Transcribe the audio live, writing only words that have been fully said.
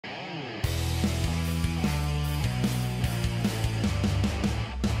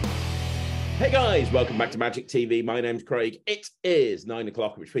Guys, welcome back to Magic TV. My name's Craig. It is 9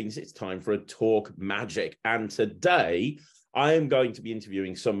 o'clock, which means it's time for a Talk Magic. And today I am going to be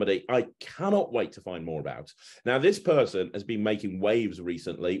interviewing somebody I cannot wait to find more about. Now, this person has been making waves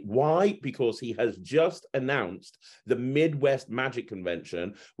recently. Why? Because he has just announced the Midwest Magic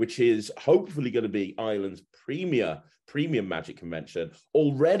Convention, which is hopefully going to be Ireland's premium magic convention.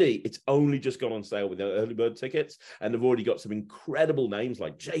 Already, it's only just gone on sale with the early bird tickets, and they've already got some incredible names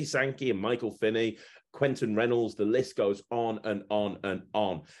like Jay Sankey and Michael Finney, Quentin Reynolds. The list goes on and on and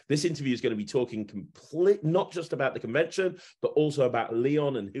on. This interview is going to be talking not just about the convention, but also about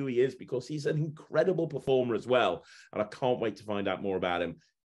Leon and who he is, because he's an incredible performer as well. And I can't wait to find out more about him.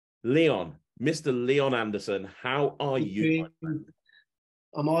 Leon, Mr. Leon Anderson, how are you?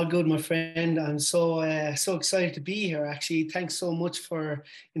 I'm all good, my friend. I'm so excited to be here. Actually, thanks so much for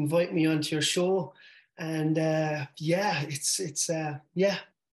inviting me onto your show. And thank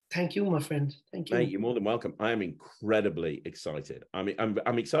you, my friend. Thank you. Mate, you're more than welcome. I am incredibly excited. I mean,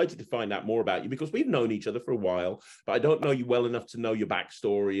 I'm excited to find out more about you because we've known each other for a while, but I don't know you well enough to know your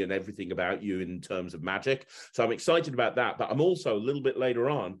backstory and everything about you in terms of magic. So I'm excited about that. But I'm also a little bit later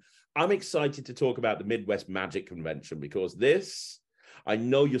on, I'm excited to talk about the Midwest Magic Convention because I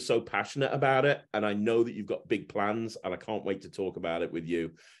know you're so passionate about it, and I know that you've got big plans, and I can't wait to talk about it with you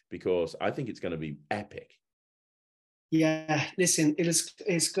because I think it's going to be epic. Yeah, listen,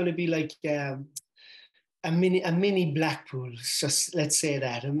 it's going to be like a mini Blackpool. Just let's say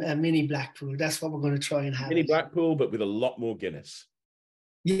that a mini Blackpool. That's what we're going to try and have. Mini Blackpool, but with a lot more Guinness.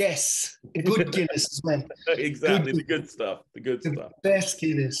 Yes, good Guinness as well. Exactly, the good stuff. Best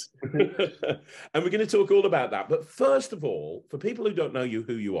Guinness. And we're going to talk all about that. But first of all, for people who don't know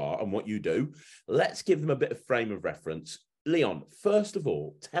who you are and what you do, let's give them a bit of frame of reference. Leon, first of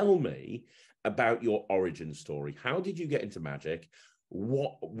all, tell me about your origin story. How did you get into magic?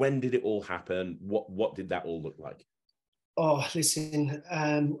 When did it all happen? What did that all look like? Oh, listen,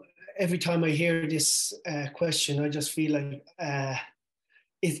 every time I hear this question, I just feel like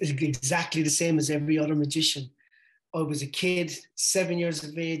it's exactly the same as every other magician. I was a kid, 7 years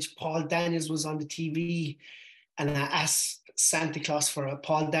of age. Paul Daniels was on the TV, and I asked Santa Claus for a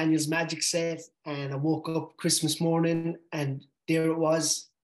Paul Daniels magic set. And I woke up Christmas morning, and there it was,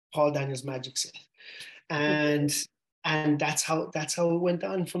 Paul Daniels magic set. And that's how it went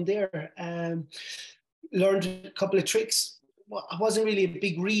on from there. Learned a couple of tricks. Well, I wasn't really a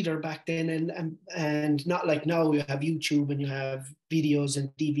big reader back then, and not like now you have YouTube and you have videos and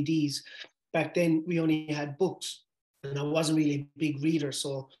DVDs. Back then we only had books, and I wasn't really a big reader,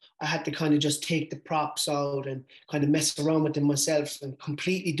 so I had to kind of just take the props out and kind of mess around with them myself, and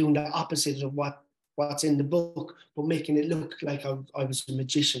completely doing the opposite of what's in the book, but making it look like I was a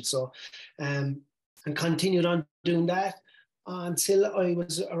magician. So, and continued on doing that until I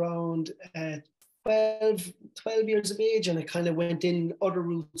was around 12 years of age, and I kind of went in other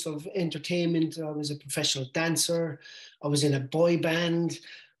routes of entertainment. I was a professional dancer. I was in a boy band.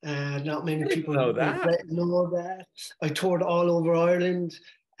 Not many people know that. I toured all over Ireland,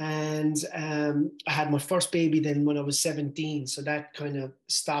 and I had my first baby then when I was 17. So that kind of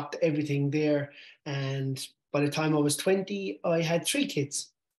stopped everything there. And by the time I was 20, I had 3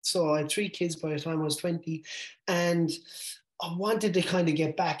 kids. So I had 3 kids by the time I was 20. And I wanted to kind of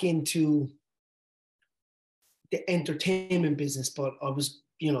get back into the entertainment business, but I was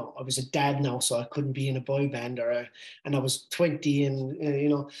a dad now, so I couldn't be in a boy band and I was 20,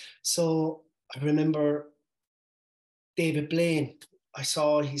 and so I remember David Blaine. I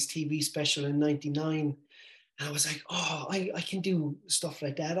saw his TV special in '99, and I was like, oh, I can do stuff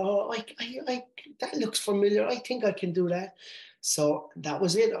like that. Oh, I that looks familiar. I think I can do that. So that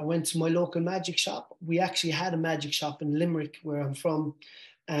was it. I went to my local magic shop. We actually had a magic shop in Limerick, where I'm from,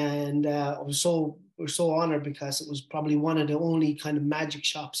 and we're so honored because it was probably one of the only kind of magic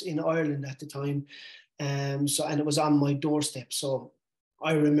shops in Ireland at the time. And it was on my doorstep. So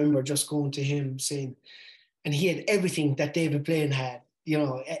I remember just going to him saying, and he had everything that David Blaine had,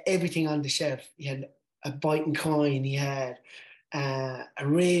 everything on the shelf. He had a biting coin, he had a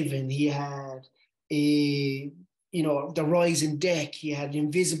raven, he had the rising deck, he had the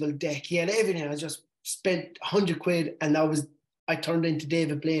invisible deck, he had everything. I just spent 100 quid, and I turned into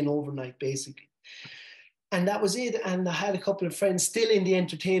David Blaine overnight, basically. And that was it. And I had a couple of friends still in the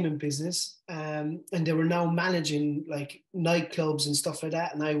entertainment business, and they were now managing like nightclubs and stuff like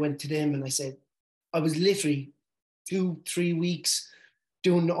that. And I went to them and I said, I was literally 2-3 weeks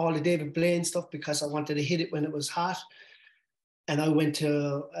doing all the David Blaine stuff because I wanted to hit it when it was hot. And I went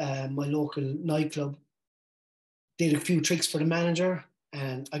to my local nightclub, did a few tricks for the manager,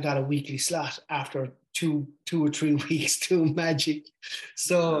 and I got a weekly slot after two or three weeks doing magic.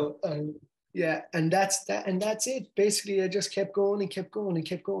 So Yeah, and that's that, and that's it. Basically, I just kept going and kept going and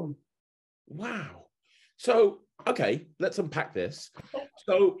kept going. Wow. So, okay, let's unpack this.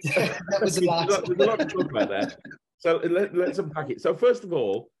 So That was a lot. there's a lot to talk about there. So let's unpack it. So first of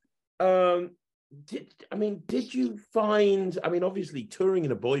all, um, did you find, I mean, obviously touring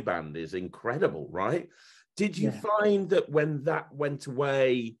in a boy band is incredible, right? Did you find that when that went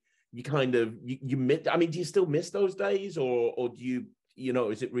away, you kind of, you miss, I mean, do you still miss those days, or do you,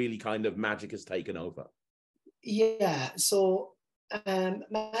 is it really kind of magic has taken over? Yeah. So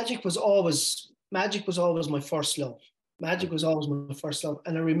magic was always my first love. Magic was always my first love.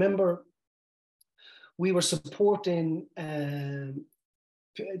 And I remember we were supporting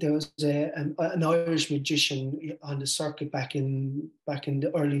there was an Irish magician on the circuit back in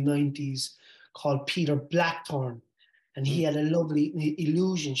the early 90s called Peter Blackthorne, and he had a lovely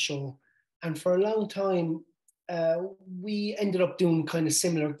illusion show. And for a long time, we ended up doing kind of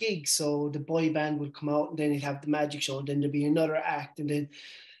similar gigs. So the boy band would come out, and then he'd have the magic show, and then there'd be another act, and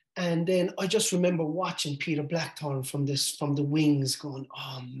then I just remember watching Peter Blackthorne from the wings, going,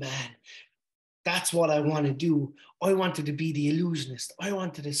 "Oh man, that's what I want to do. I wanted to be the illusionist. I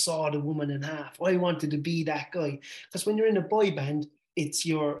wanted to saw the woman in half. I wanted to be that guy." Because when you're in a boy band, it's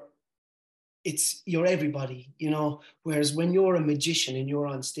your everybody, Whereas when you're a magician and you're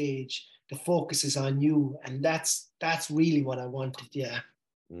on stage, the focus is on you, and that's really what I wanted. Yeah.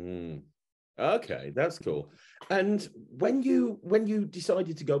 Mm. Okay, that's cool. And when you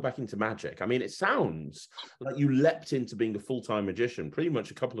decided to go back into magic, I mean, it sounds like you leapt into being a full-time magician pretty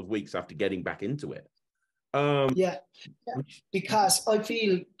much a couple of weeks after getting back into it. Yeah, because I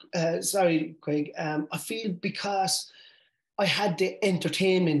feel, sorry, Craig, I feel because I had the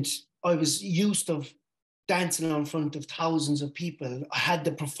entertainment, I was used to dancing in front of thousands of people. I had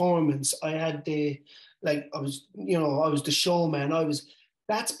the performance, I had I was the showman.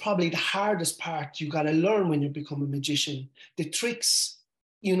 That's probably the hardest part you got to learn when you become a magician. The tricks,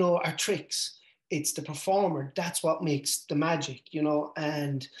 are tricks. It's the performer. That's what makes the magic,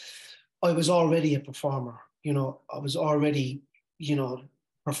 and I was already a performer, I was already,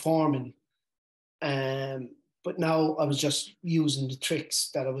 performing. But now I was just using the tricks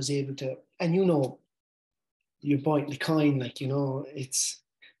that I was able to, and you're biting the coin, it's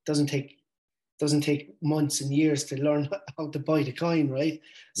doesn't take months and years to learn how to bite a coin, right?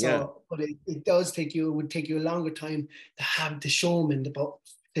 So, but it would take you a longer time to have the showman, about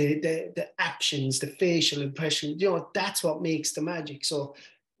the actions, the facial impression, that's what makes the magic. So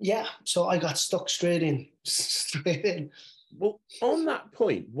yeah, so I got stuck straight in. Well, on that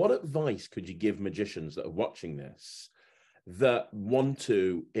point, what advice could you give magicians that are watching this that want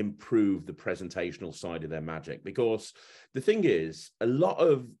to improve the presentational side of their magic? Because the thing is, a lot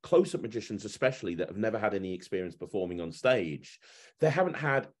of close-up magicians, especially that have never had any experience performing on stage, they haven't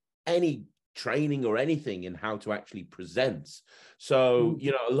had any training or anything in how to actually present. So,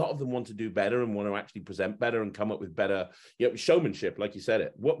 a lot of them want to do better and want to actually present better and come up with better showmanship, like you said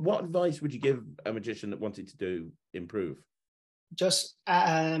it. What advice would you give a magician that wanted to improve? Just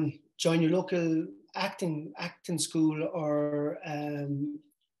join your local acting school, or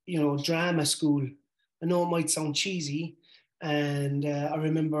drama school. I know it might sound cheesy, and I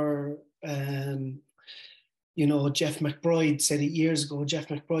remember Jeff McBride said it years ago. Jeff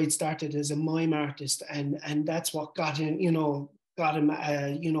McBride started as a mime artist, and that's what got him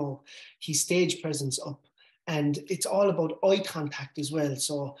his stage presence up. And it's all about eye contact as well.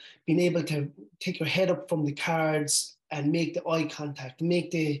 So being able to take your head up from the cards and make the eye contact,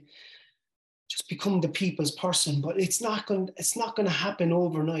 just become the people's person. But it's not going to happen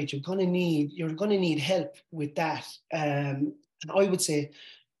overnight. You're going to need help with that. And I would say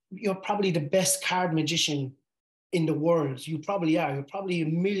you're probably the best card magician in the world. You probably are. You're probably a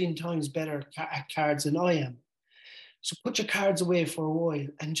million times better at cards than I am. So put your cards away for a while,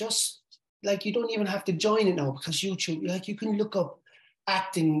 and just you don't even have to join it now, because YouTube, you can look up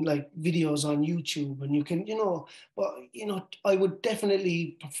acting videos on YouTube, and you can, but I would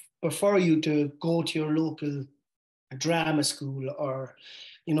definitely prefer you to go to your local drama school or,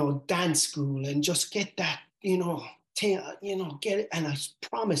 dance school, and just get that, get it. And I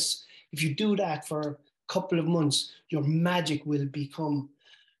promise, if you do that for a couple of months, your magic will become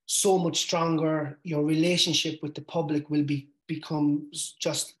so much stronger. Your relationship with the public will become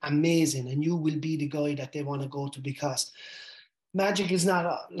just amazing, and you will be the guy that they want to go to, because magic is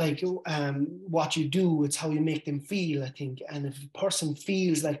not what you do, it's how you make them feel, I think. And if a person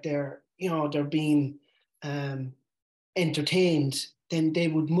feels like they're being entertained, then they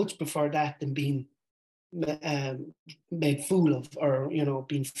would much prefer that than being made fool of, or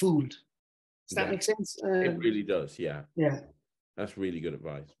being fooled. Does that make sense? It really does, yeah. Yeah. That's really good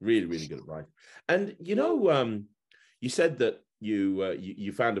advice. Really, really good advice. And you said that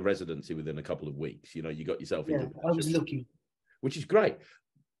you found a residency within a couple of weeks. You got yourself into. Yeah, I was lucky. Which is great.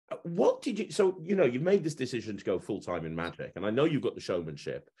 What did you? So you've made this decision to go full time in magic, and I know you've got the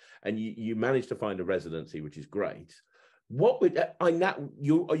showmanship, and you managed to find a residency, which is great. What would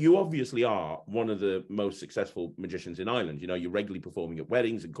you obviously are one of the most successful magicians in Ireland. You're regularly performing at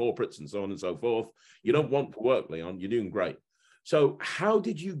weddings and corporates and so on and so forth. You don't want to work, Leon. You're doing great. So how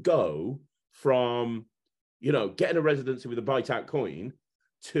did you go from, getting a residency with a bite out coin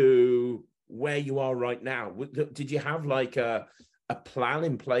to where you are right now? Did you have like a plan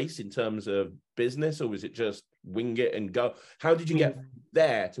in place in terms of business, or was it just wing it and go? How did you get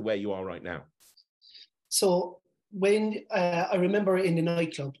there to where you are right now? So when I remember in the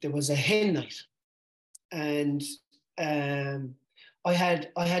nightclub, there was a hen night, and I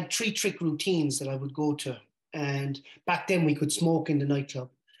had 3 trick routines that I would go to. And back then we could smoke in the nightclub.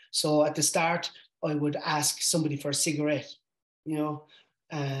 So at the start, I would ask somebody for a cigarette, oh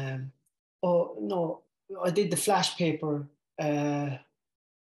no, I did the flash paper.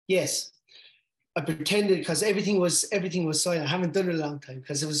 Yes, I pretended because everything was silent. I haven't done it in a long time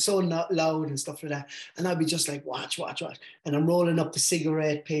because it was so not loud and stuff like that. And I'd be just like, watch. And I'm rolling up the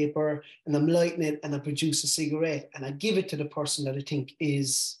cigarette paper and I'm lighting it and I produce a cigarette and I give it to the person that I think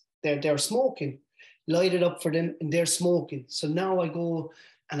is they're smoking. Light it up for them and they're smoking. So now I go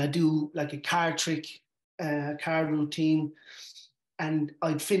and I do like a card trick, card routine, and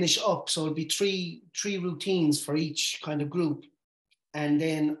I'd finish up. So it'd be three routines for each kind of group. And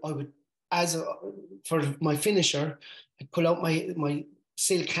then I would, for my finisher, I'd pull out my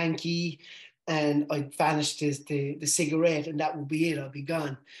silk hanky and I'd vanish the cigarette and that would be it. I'd be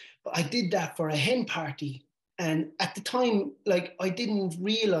gone. But I did that for a hen party. And at the time, like, I didn't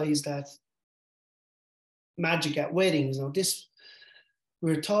realize that magic at weddings. Now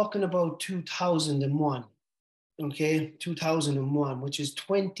we're talking about 2001, okay? 2001, which is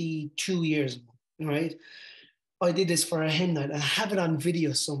 22 years ago, right? I did this for a hen night and I have it on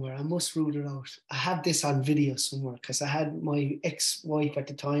video somewhere. I must root it out. I have this on video somewhere because I had my ex-wife at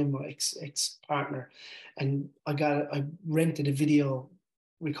the time, or ex-partner, and I rented a video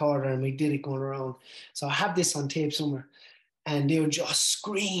recorder and we did it going around. So I have this on tape somewhere. And they were just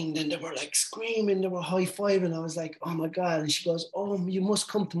screamed and they were like screaming, they were high-fiving. I was like, oh my God. And she goes, oh, you must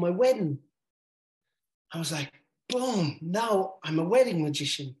come to my wedding. I was like, boom, now I'm a wedding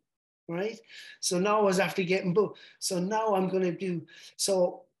magician, right? So now I was after getting booked. So now I'm going to do,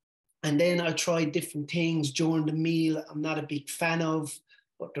 and then I tried different things during the meal. I'm not a big fan of,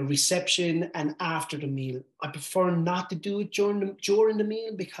 but the reception and after the meal. I prefer not to do it during the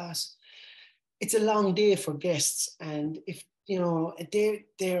meal because it's a long day for guests. And if,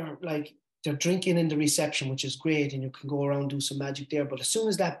 they're drinking in the reception, which is great, and you can go around and do some magic there. But as soon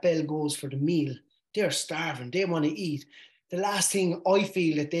as that bell goes for the meal, they're starving. They want to eat. The last thing I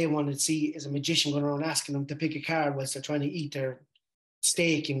feel that they want to see is a magician going around asking them to pick a card whilst they're trying to eat their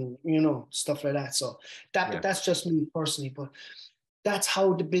steak and, stuff like that. So that's just me personally. But that's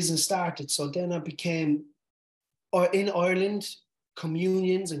how the business started. So then I became, in Ireland,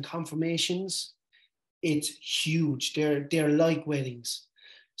 communions and confirmations, it's huge. They're like weddings.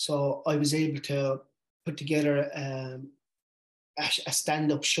 So I was able to put together a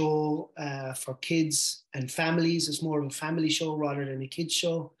stand-up show for kids and families. It's more of a family show rather than a kids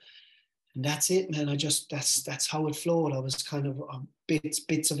show. And that's it, man. That's how it flowed. I was kind of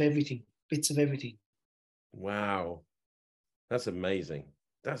bits of everything. Wow. That's amazing.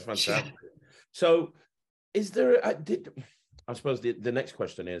 That's fantastic. Yeah. So is there, I suppose the next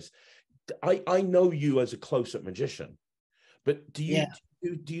question is, I know you as a close-up magician, but do you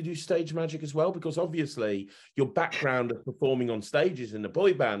do stage magic as well? Because obviously your background of performing on stages in the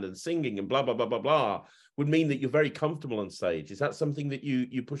boy band and singing and blah, blah, blah, blah, blah would mean that you're very comfortable on stage. Is that something that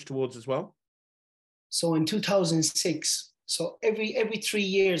you push towards as well? So in 2006, so every 3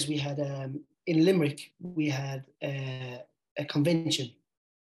 years we had, in Limerick, we had a convention.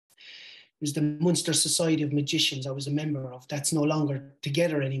 It was the Munster Society of Magicians I was a member of. That's no longer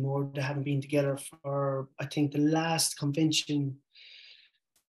together anymore. They haven't been together for, I think, the last competition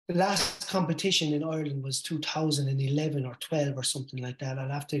in Ireland was 2011 or 12 or something like that. I'll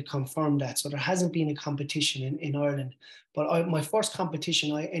have to confirm that. So there hasn't been a competition in Ireland. But my first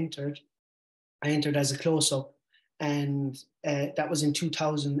competition I entered as a close-up, and that was in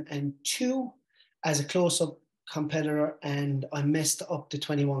 2002 as a close-up competitor, and I messed up the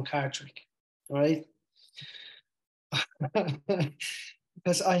 21 card trick. Right?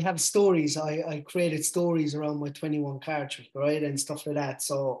 because I have stories. I created stories around my 21 card trick, right? And stuff like that.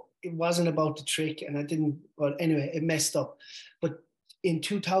 So it wasn't about the trick, and I didn't, but anyway, it messed up. But in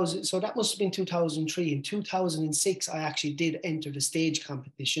 2000, so that must have been 2003. In 2006, I actually did enter the stage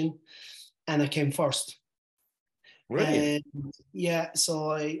competition and I came first. Brilliant. And yeah,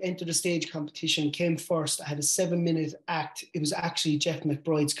 so I entered the stage competition, came first. I had a 7-minute act. It was actually Jeff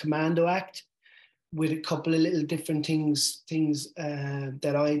McBride's Commando act with a couple of little different things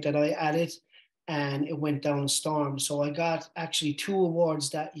that I added, and it went down a storm. So I got actually 2 awards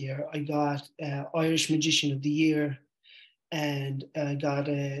that year. I got Irish Magician of the Year, and I got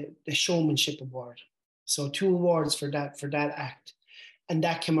the Showmanship Award. So 2 awards for that act, and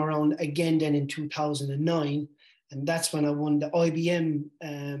that came around again then in 2009, and that's when I won the IBM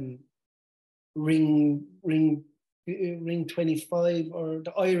ring 25, or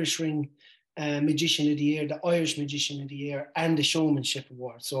the Irish ring. Magician of the Year, the Irish Magician of the Year, and the Showmanship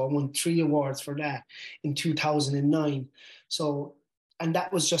Award. So I won 3 awards for that in 2009. So, and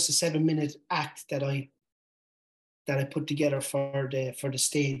that was just a 7-minute act that I put together for the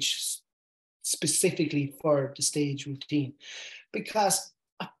stage, specifically for the stage routine, because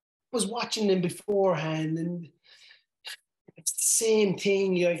I was watching them beforehand, and it's the same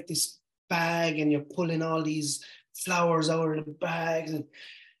thing. You have this bag, and you're pulling all these flowers out of the bags, and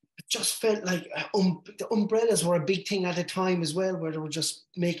it just felt like the umbrellas were a big thing at the time as well, where they were just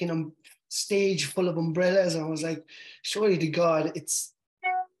making a stage full of umbrellas. And I was like, surely to God, it's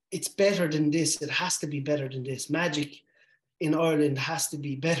better than this. It has to be better than this. Magic in Ireland has to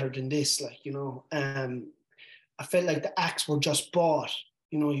be better than this. Like, you know, I felt like the acts were just bought.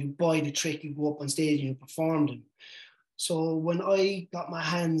 You know, you buy the trick, you go up on stage and you perform them. So when I got my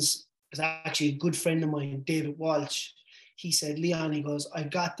hands, it was actually a good friend of mine, David Walsh. He said, Leon, he goes, I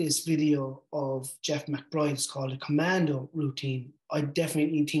got this video of Jeff McBride. It's called a Commando routine. I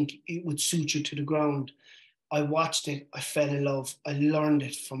definitely think it would suit you to the ground. I watched it. I fell in love. I learned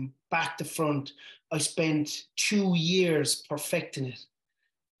it from back to front. I spent 2 years perfecting it.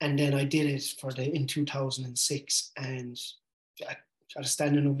 And then I did it in 2006. And I got a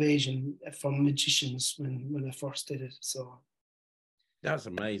standing ovation from magicians when I first did it. So that's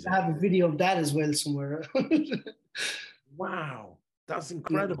amazing. I have a video of that as well somewhere. Wow, that's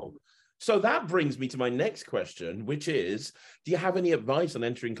incredible. So that brings me to my next question, which is, do you have any advice on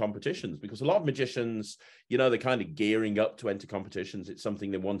entering competitions? Because a lot of magicians, you know, they're kind of gearing up to enter competitions. It's something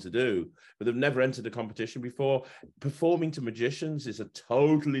they want to do, but they've never entered a competition before. Performing to magicians is a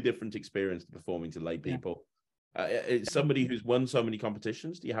totally different experience to performing to lay people. It's somebody who's won so many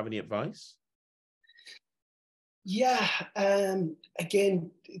competitions. Do you have any advice? Yeah, again,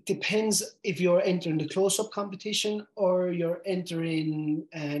 it depends if you're entering the close-up competition or you're entering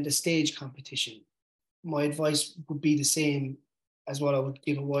the stage competition. My advice would be the same as what I would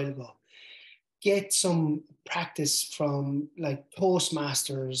give a while ago. Get some practice from like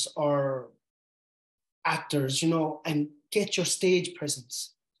Toastmasters or actors, you know, and get your stage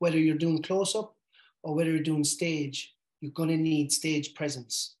presence. Whether you're doing close-up or whether you're doing stage, you're going to need stage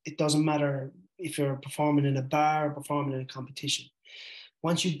presence. It doesn't matter if you're performing in a bar or performing in a competition.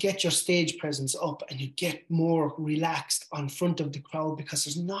 Once you get your stage presence up and you get more relaxed on front of the crowd, because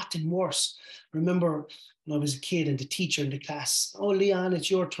there's nothing worse. I remember when I was a kid and the teacher in the class, oh, Leon,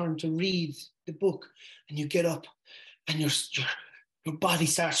 it's your turn to read the book. And you get up and your body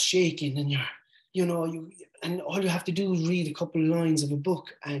starts shaking, and and all you have to do is read a couple of lines of a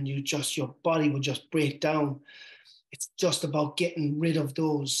book and your body will just break down. It's just about getting rid of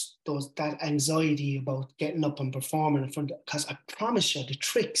that anxiety about getting up and performing in front of, because I promise you, the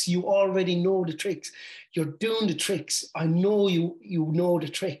tricks, you already know the tricks. You're doing the tricks. I know you know the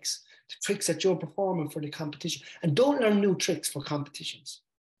tricks that you're performing for the competition. And don't learn new tricks for competitions.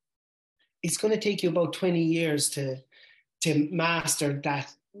 It's going to take you about 20 years to master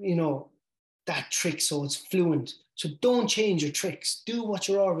that, that trick so it's fluent. So don't change your tricks. Do what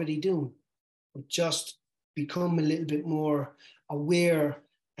you're already doing. But just become a little bit more aware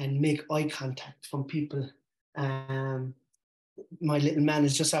and make eye contact from people. My little man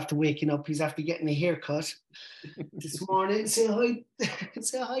is just after waking up. He's after getting a haircut this morning. Say hi.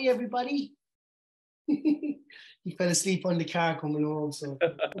 Say hi, everybody. He fell asleep on the car coming home. So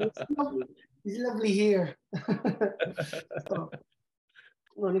he's lovely here. So,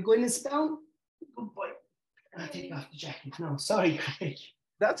 want to go in and sit down? Good boy. I'll take off the jacket now. Sorry, Craig.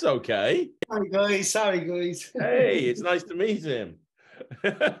 That's okay. Sorry, guys. Hey, it's nice to meet him.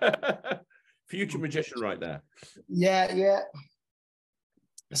 Future magician right there. Yeah.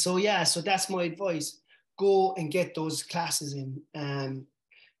 So that's my advice. Go and get those classes in,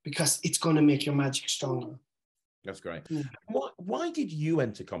 because it's going to make your magic stronger. That's great. Why did you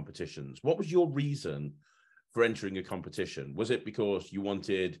enter competitions? What was your reason for entering a competition? Was it because you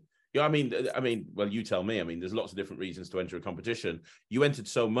wanted? Yeah, I mean, well, you tell me. I mean, there's lots of different reasons to enter a competition. You entered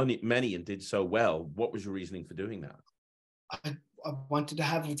so many and did so well. What was your reasoning for doing that? I wanted to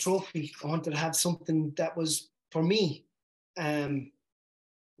have a trophy. I wanted to have something that was for me. That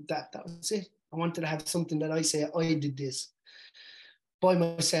was it. I wanted to have something that I say, I did this by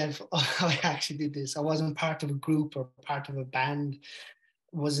myself. I actually did this. I wasn't part of a group or part of a band. It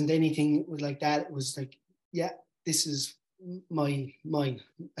wasn't anything like that. It was like, yeah, this is mine. Amazing.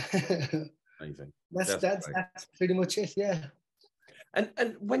 That's pretty much it. Yeah.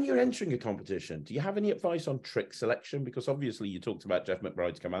 And when you're entering a competition, do you have any advice on trick selection? Because obviously you talked about Jeff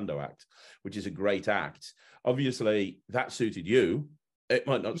McBride's Commando Act, which is a great act. Obviously that suited you. It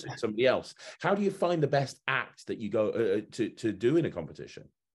might not suit somebody else. How do you find the best act that you go to do in a competition?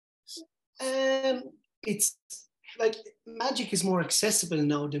 It's like magic is more accessible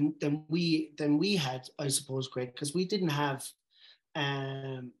now than we had, I suppose, Greg, because we didn't have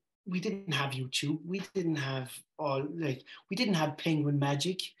YouTube. We didn't have we didn't have Penguin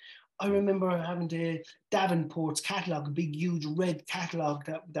Magic. I remember having the Davenport's catalog, a big, huge red catalog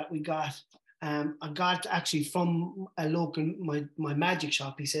that we got. I got actually from a local my magic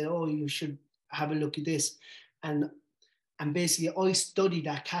shop. He said, "Oh, you should have a look at this," and basically I studied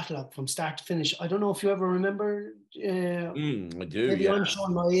that catalog from start to finish. I don't know if you ever remember. I do. Maybe I'm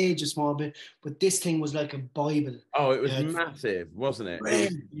showing my age a small bit, but this thing was like a Bible. Oh, it was massive, wasn't it?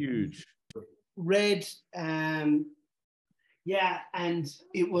 Red, it was huge. Red. Yeah, and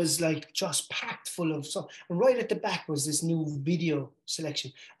it was like just packed full of stuff. And right at the back was this new video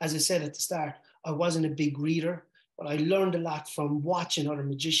selection. As I said at the start, I wasn't a big reader, but I learned a lot from watching other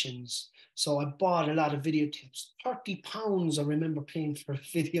magicians. So I bought a lot of videotapes. £30, I remember paying for a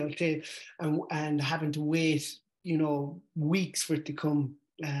videotape and having to wait, weeks for it to come.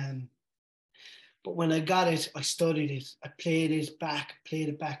 But when I got it, I studied it. I played it back,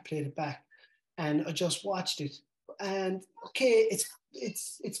 and I just watched it. And okay,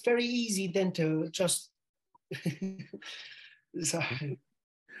 it's very easy then to just. Sorry.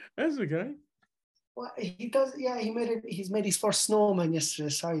 That's okay. Well, he does. Yeah, he's made his first snowman yesterday.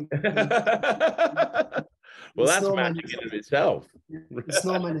 Sorry. Well, that's magic in of itself. The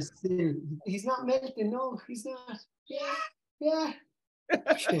snowman is still. He's not melting. No, he's not. Yeah.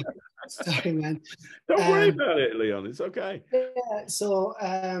 Sorry, man. Don't worry about it, Leon. It's okay. Yeah. So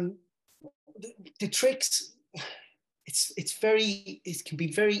the tricks. It can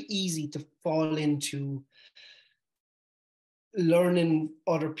be very easy to fall into learning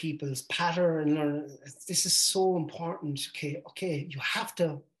other people's pattern and learning. This is so important. Okay, you have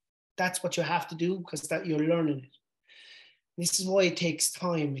to, that's what you have to do because that you're learning it. This is why it takes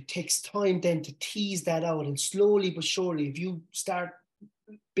time. It takes time then to tease that out, and slowly but surely, if you start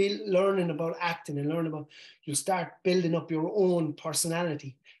learning about acting and you'll start building up your own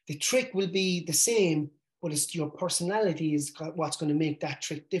personality. The trick will be the same, but it's your personality is what's going to make that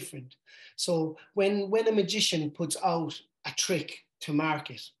trick different. So when a magician puts out a trick to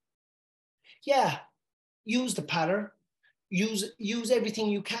market, use the pattern, use everything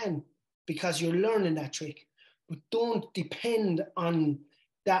you can because you're learning that trick, but don't depend on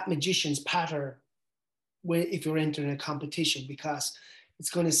that magician's pattern if you're entering a competition, because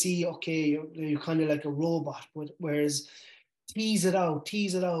it's going to see, okay, you're kind of like a robot, whereas tease it out,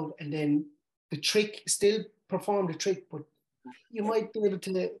 and then the trick, still perform the trick, but you might be able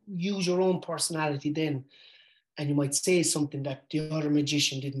to use your own personality then, and you might say something that the other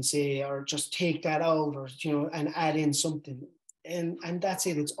magician didn't say, or just take that out, or and add in something, and that's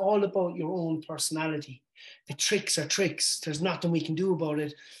it. It's all about your own personality. The tricks are tricks. There's nothing we can do about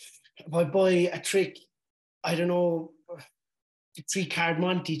it. If I buy a trick, I don't know, the 3-card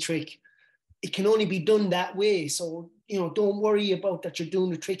Monty trick, it can only be done that way. So, don't worry about that you're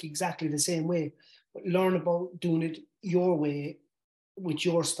doing the trick exactly the same way, but learn about doing it your way with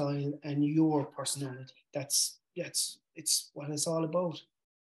your style and your personality. It's what it's all about.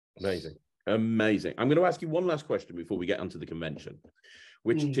 Amazing. I'm going to ask you one last question before we get onto the convention,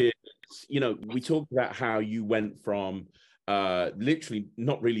 which is, we talked about how you went from literally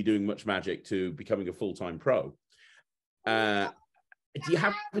not really doing much magic to becoming a full-time pro. Do you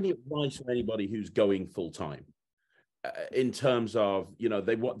have any advice for anybody who's going full-time in terms of,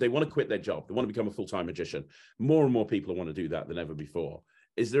 they want to quit their job, they want to become a full-time magician? More and more people want to do that than ever before.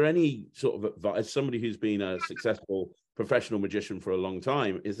 Is there any sort of advice, as somebody who's been a successful professional magician for a long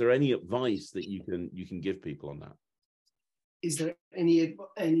time, is there any advice that you can give people on that? Is there any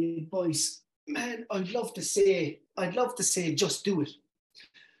advice? Man, I'd love to say just do it.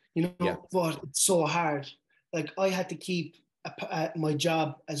 But it's so hard. like I had to keep my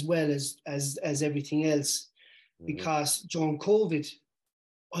job as well as everything else, because during COVID,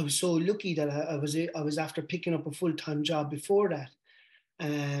 I was so lucky that I was after picking up a full-time job before that,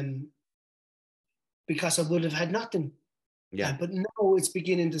 because I would have had nothing. Yeah. But now it's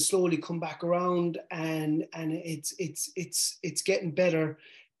beginning to slowly come back around, and it's getting better.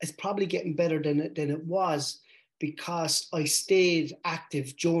 It's probably getting better than it was, because I stayed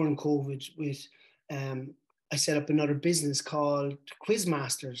active during COVID with. I set up another business called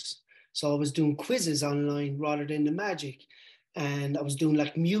Quizmasters. So I was doing quizzes online rather than the magic, and I was doing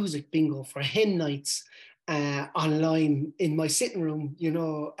like music bingo for hen nights online in my sitting room,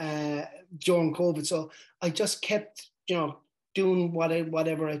 during COVID. So I just kept, doing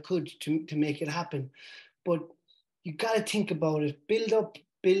whatever I could to make it happen. But you got to think about it. Build up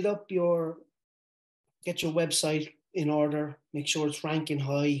get your website in order. Make sure it's ranking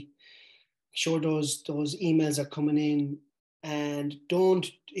high. Make sure those emails are coming in. And don't,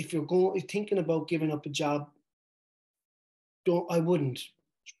 if you're thinking about giving up a job, I wouldn't.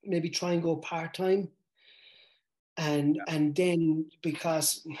 Maybe try and go part-time. And then,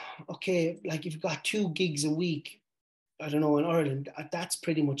 because, okay, like if you've got 2 gigs a week, I don't know, in Ireland, that's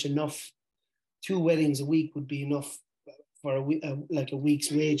pretty much enough. 2 weddings a week would be enough for a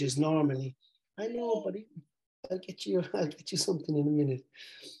week's wages normally. I know, buddy. I'll get you something in a minute.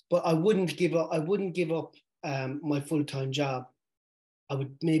 But I wouldn't give up my full-time job. I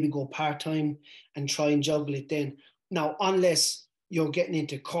would maybe go part-time and try and juggle it then. Now, unless you're getting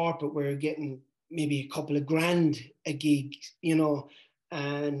into corporate where you're getting maybe a couple of grand a gig,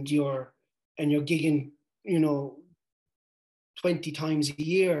 and you're gigging, 20 times a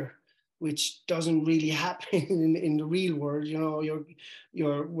year, which doesn't really happen in the real world.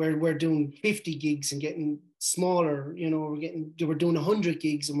 We're doing 50 gigs and getting smaller. We're doing 100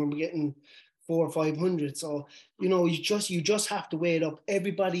 gigs and we're getting 400 or 500. So you just have to weigh it up.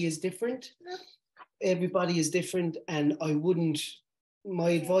 Everybody is different. And my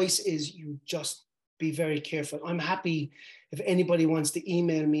advice is you just be very careful. I'm happy if anybody wants to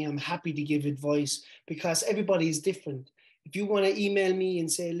email me. I'm happy to give advice, because everybody is different. If you want to email me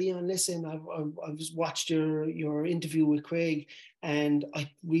and say, Leon, listen, I've just watched your interview with Craig, and I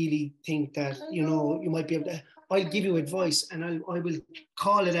really think that, you might be able to, I'll give you advice, and I will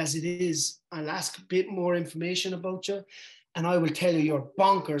call it as it is. I'll ask a bit more information about you, and I will tell you you're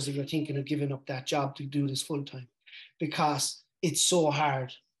bonkers if you're thinking of giving up that job to do this full time, because it's so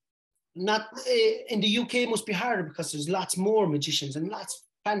hard. Not in the UK, it must be harder because there's lots more magicians and lots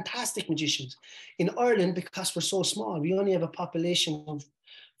fantastic magicians. In Ireland, because we're so small, we only have a population of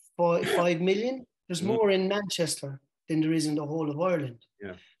 5 million. There's more in Manchester than there is in the whole of Ireland.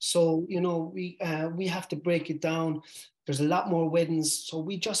 Yeah. So we have to break it down. There's a lot more weddings, so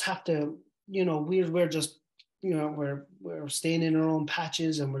we just have to, we're just, we're staying in our own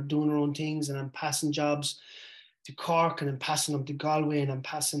patches and we're doing our own things. And I'm passing jobs to Cork, and I'm passing them to Galway, and I'm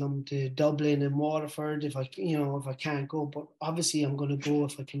passing them to Dublin and Waterford if I can't go. But obviously I'm going to go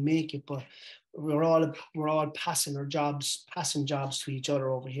if I can make it. But we're all passing jobs to each other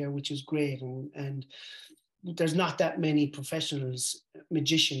over here, which is great. And there's not that many professionals,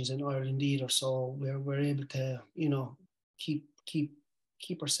 magicians in Ireland either. So we're able to,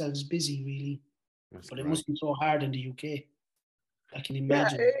 keep ourselves busy, really. That's but great. It must be so hard in the UK. I can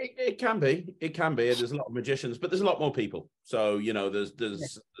imagine. Yeah, it can be. It can be. There's a lot of magicians, but there's a lot more people. So, there's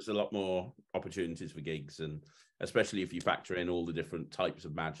a lot more opportunities for gigs, and especially if you factor in all the different types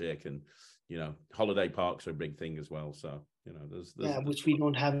of magic, and, holiday parks are a big thing as well. So, there's which we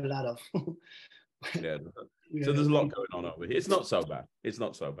don't have a lot of. Yeah. So there's a lot going on over here. It's not so bad.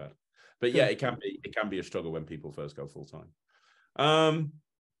 But yeah, it can be a struggle when people first go full time.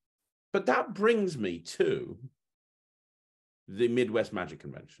 But that brings me to the Midwest Magic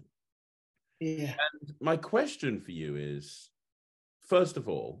Convention. Yeah. And my question for you is, first of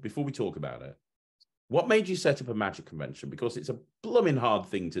all, before we talk about it, what made you set up a magic convention? Because it's a blooming hard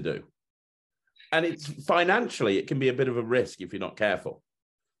thing to do. And it's financially, it can be a bit of a risk if you're not careful.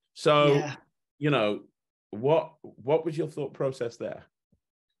 So, what was your thought process there?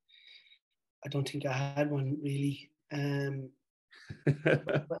 I don't think I had one really. I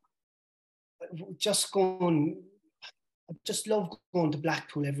just love going to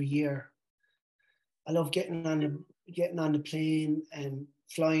Blackpool every year. I love getting on the plane and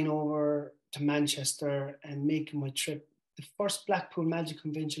flying over to Manchester and making my trip. The first Blackpool Magic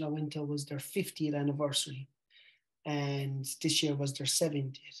Convention I went to was their 50th anniversary, and this year was their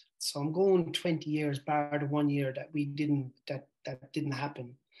 70th. So I'm going 20 years, bar the 1 year that didn't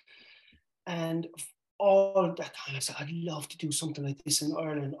happen. And all that time I said, I'd love to do something like this in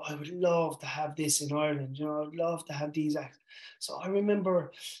Ireland. I would love to have this in Ireland. You know, I'd love to have these acts. So I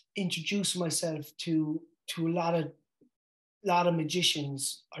remember introducing myself to a lot of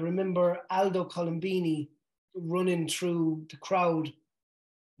magicians. I remember Aldo Colombini running through the crowd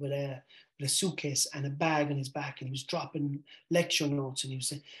with a suitcase and a bag on his back, and he was dropping lecture notes, and he was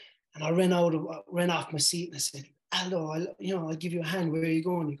saying, and I ran off my seat and I said, Aldo, I'll give you a hand. Where are you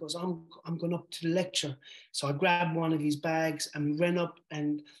going? He goes, I'm going up to the lecture. So I grabbed one of his bags and we ran up,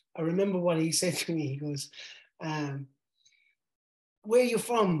 and I remember what he said to me. He goes, where are you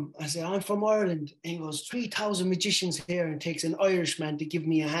from? I said, I'm from Ireland. And he goes, 3,000 magicians here, and takes an Irishman to give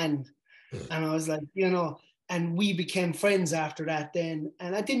me a hand. And I was like, and we became friends after that then.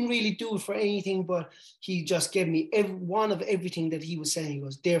 And I didn't really do it for anything, but he just gave me one of everything that he was saying. He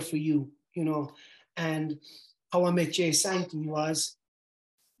goes, there for you, And how I met Jay Sankey was,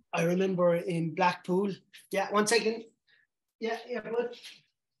 I remember in Blackpool. Yeah, 1 second. Yeah, but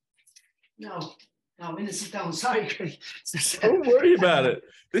no, I'm going to sit down. Sorry, Craig. Don't worry about it.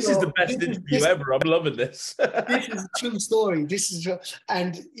 This is the best interview ever. I'm loving this. This is a true story.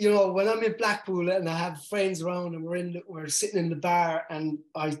 And when I'm in Blackpool and I have friends around and we're sitting in the bar and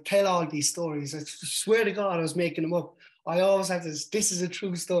I tell all these stories, I swear to God I was making them up. I always have this is a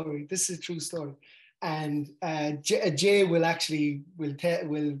true story. This is a true story. And Jay will actually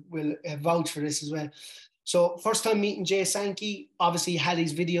vouch for this as well. So first time meeting Jay Sankey, obviously had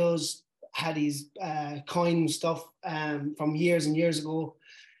his videos, had his coin stuff from years and years ago.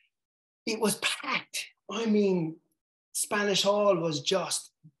 It was packed. I mean, Spanish Hall was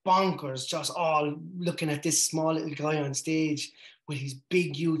just bonkers, just all looking at this small little guy on stage with his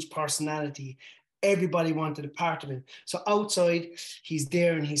big, huge personality. Everybody wanted a part of him. So outside, he's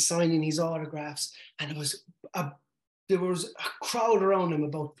there and he's signing his autographs. And there was a crowd around him,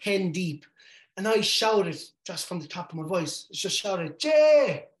 about 10 deep. And I shouted just from the top of my voice, just shouted,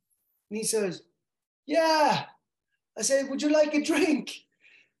 Jay! And he says, yeah. I said, would you like a drink?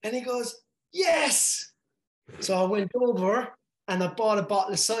 And he goes, yes. So I went over and I bought a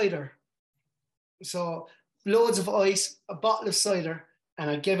bottle of cider. So loads of ice, a bottle of cider, and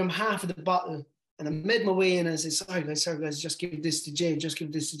I gave him half of the bottle. And I made my way in and I said, sorry guys, just give this to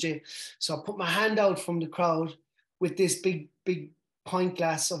Jay. So I put my hand out from the crowd with this big pint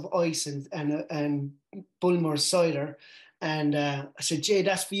glass of ice and Bulmer cider. And I said, Jay,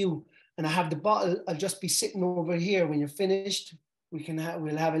 that's for you. And I have the bottle. I'll just be sitting over here. When you're finished,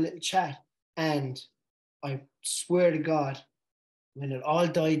 we'll have a little chat. And I swear to God, when it all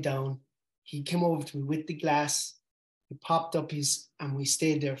died down, he came over to me with the glass. He popped up and we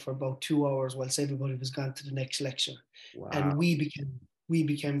stayed there for about 2 hours whilst everybody was gone to the next lecture. Wow. And we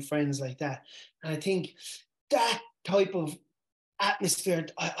became friends like that. And I think that type of atmosphere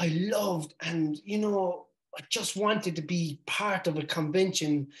I loved. And, I just wanted to be part of a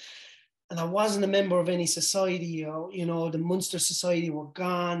convention. And I wasn't a member of any society, the Munster Society were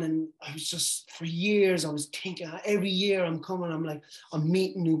gone. And I was just, for years, I was thinking, every year I'm coming, I'm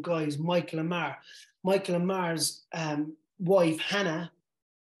meeting new guys. Michael Amar's wife, Hannah,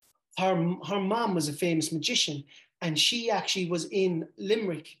 her mom was a famous magician. And she actually was in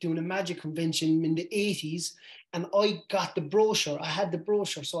Limerick doing a magic convention in the 80s. And I got the brochure. I had the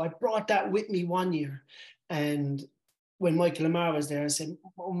brochure. So I brought that with me one year. And when Michael Amar was there, I said,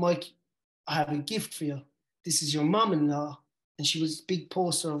 oh, Mike, I have a gift for you. This is your mom-in-law. And she was a big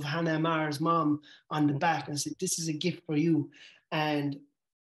poster of Hannah Amar's mom on the back. And I said, this is a gift for you. And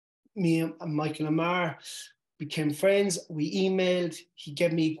me and Michael Amar became friends. We emailed. He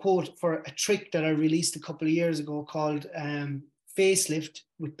gave me a quote for a trick that I released a couple of years ago called Facelift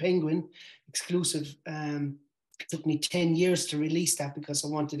with Penguin, exclusive. It took me 10 years to release that because I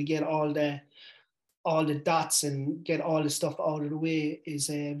wanted to get all the dots and get all the stuff out of the way. Is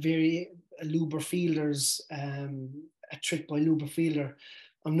a Luber Fielder's a trick by Luber Fielder.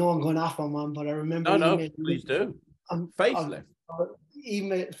 I'm going off on one, but I remember. No, please do. Facelift.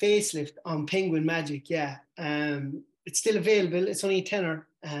 Facelift on Penguin Magic, yeah. It's still available. It's only a tenner.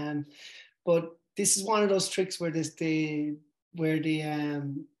 But this is one of those tricks where the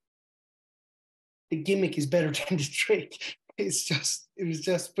gimmick is better than the trick. It was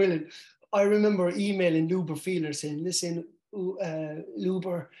just brilliant. I remember emailing Luber Fielder saying, listen,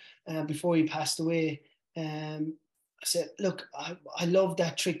 Luber, before he passed away, I said, look, I love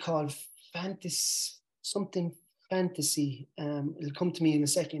that trick called Fantasy. It'll come to me in a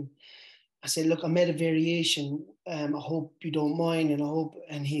second. I said, look, I made a variation. I hope you don't mind.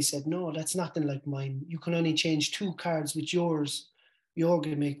 And he said, no, that's nothing like mine. You can only change 2 cards with your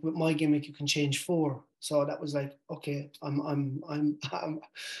gimmick. With my gimmick, you can change 4. So that was like, okay, I'm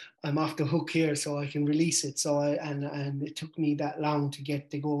off the hook here, so I can release it. So and it took me that long to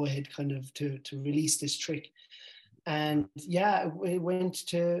get the go ahead kind of to release this trick. And yeah, it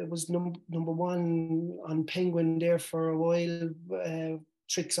was number one on Penguin there for a while.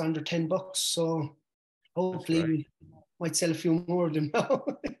 Tricks under $10. So hopefully we might sell a few more of them now.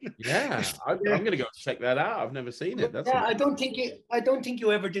 Yeah, I'm going to go check that out. I've never seen it. That's I don't think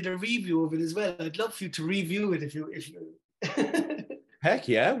you ever did a review of it as well. I'd love for you to review it if you. Heck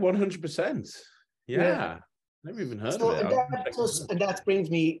yeah, 100%. Yeah. Never even heard of it. And that brings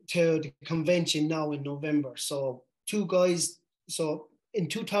me to the convention now in November. So two guys. So in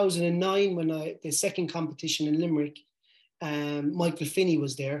 2009, when the second competition in Limerick, Michael Finney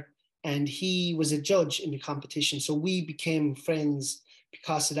was there, and he was a judge in the competition. So we became friends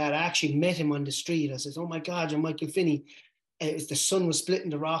because of that. I actually met him on the street. I said, "Oh my God, you're Michael Finney." The sun was splitting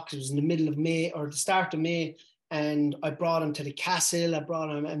the rocks. It was in the middle of May or the start of May. And I brought him to the castle. I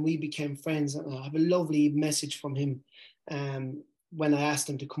brought him, and we became friends. And I have a lovely message from him when I asked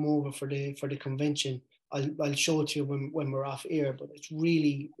him to come over for the convention. I'll show it to you when we're off air. But it's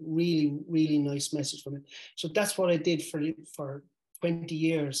really, really, really nice message from him. So that's what I did for 20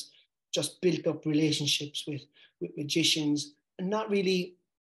 years. Just built up relationships with magicians, and not really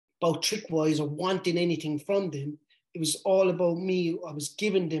about trick-wise or wanting anything from them. It was all about me. I was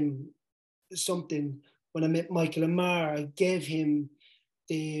giving them something. When I met Michael Amar, I gave him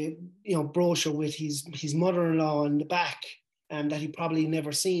the brochure with his mother-in-law on the back, that he probably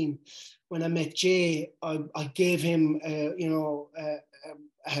never seen. When I met Jay, I gave him a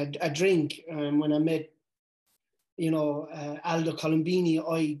drink. When I met Aldo Colombini,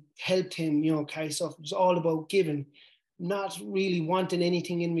 I helped him carry stuff. It was all about giving, not really wanting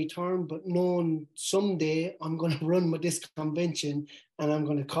anything in return, but knowing someday I'm going to run with this convention and I'm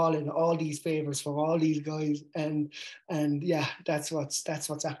going to call in all these favors from all these guys. And yeah, that's what's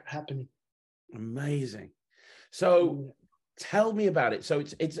happening. Amazing. So tell me about it. So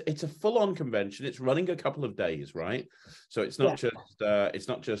it's a full-on convention. It's running a couple of days, right? So it's not just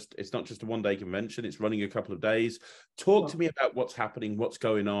a one-day convention. It's running a couple of days. Talk to me about what's happening, what's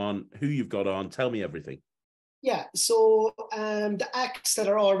going on, who you've got on. Tell me everything. Yeah, so the acts that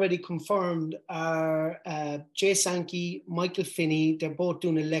are already confirmed are Jay Sankey, Michael Finney. They're both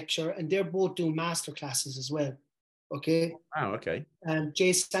doing a lecture, and they're both doing master classes as well. Okay. Wow. Okay.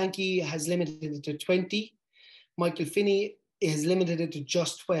 Jay Sankey has limited it to 20. Michael Finney is limited it to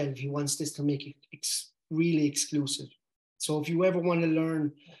just 12. He wants this to make it really exclusive. So if you ever want to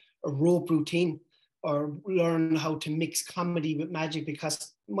learn a rope routine or learn how to mix comedy with magic,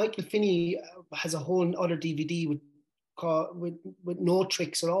 because Michael Finney has a whole other DVD with no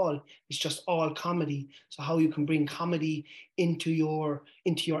tricks at all. It's just all comedy. So how you can bring comedy into your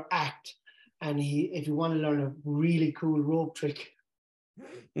act. And if you want to learn a really cool rope trick,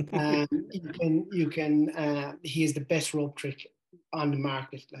 you can. He is the best rope trick on the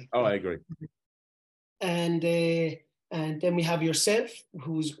market. I agree. And then we have yourself,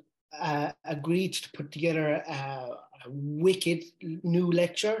 who's agreed to put together a wicked new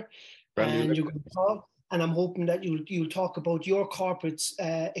lecture, and you're going to talk. And I'm hoping that you'll talk about your corporate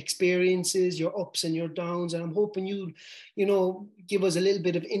experiences, your ups and your downs, and I'm hoping you give us a little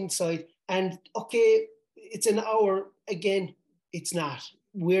bit of insight. And okay, it's an hour again. It's not.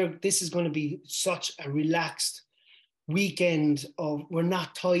 This is going to be such a relaxed weekend of, we're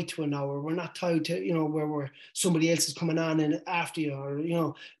not tied to an hour. We're not tied to, where somebody else is coming on and after you,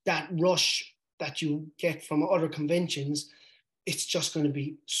 or, that rush that you get from other conventions. It's just going to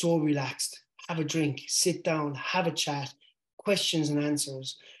be so relaxed. Have a drink, sit down, have a chat, questions and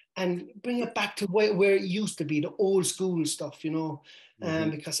answers, and bring it back to where it used to be, the old school stuff,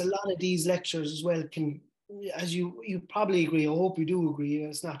 because a lot of these lectures as well can, as you probably agree, I hope you do agree,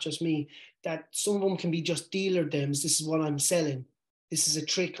 it's not just me, that some of them can be just dealer dems. This is what I'm selling. This is a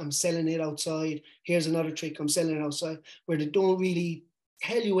trick, I'm selling it outside. Here's another trick, I'm selling it outside, where they don't really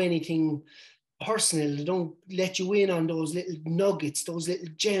tell you anything personal. They don't let you in on those little nuggets, those little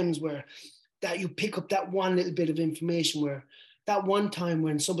gems where that you pick up that one little bit of information, where that one time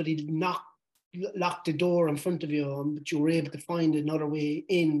when somebody locked the door in front of you, but you were able to find another way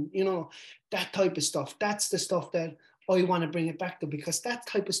in, that type of stuff. That's the stuff that I want to bring it back to, because that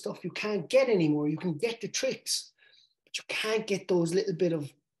type of stuff you can't get anymore. You can get the tricks, but you can't get those little bit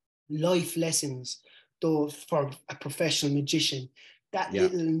of life lessons, though, for a professional magician. That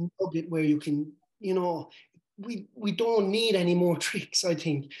little nugget where you can, we don't need any more tricks, I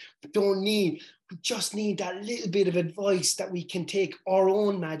think. We just need that little bit of advice that we can take our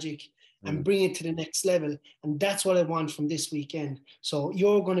own magic and bring it to the next level. And that's what I want from this weekend. So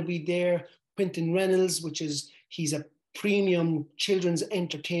you're going to be there Quentin Reynolds, he's a premium children's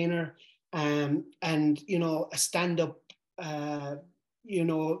entertainer, and a stand-up, a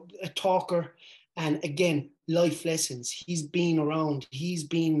talker, and again, life lessons. He's been around. He's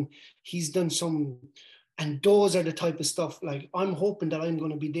done some, and those are the type of stuff. Like, I'm hoping that I'm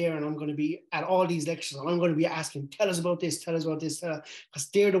going to be there, and I'm going to be at all these lectures, and I'm going to be asking, tell us about this, because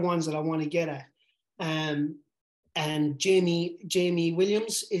they're the ones that I want to get at. And Jamie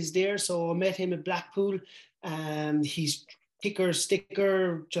Williams is there. So I met him at Blackpool. He's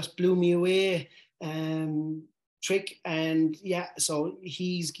sticker, just blew me away. Trick, and yeah, so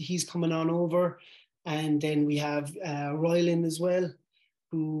he's coming on over. And then we have Ryland as well,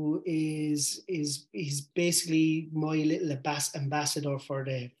 who is basically my little ambassador for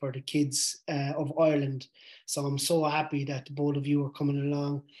the kids of Ireland. So I'm so happy that both of you are coming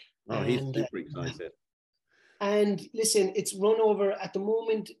along. Oh, he's super excited. And listen, it's run over at the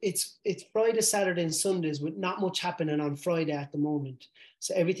moment. It's Friday, Saturday, and Sundays, with not much happening on Friday at the moment.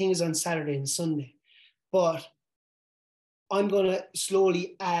 So everything is on Saturday and Sunday. But I'm going to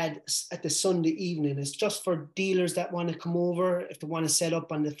slowly add at the Sunday evening. It's just for dealers that want to come over. If they want to set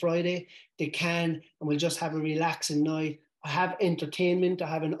up on the Friday, they can, and we'll just have a relaxing night. I have entertainment. I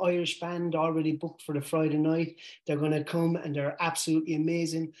have an Irish band already booked for the Friday night. They're going to come, and they're absolutely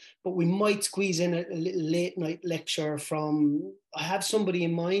amazing. But we might squeeze in a little late night lecture I have somebody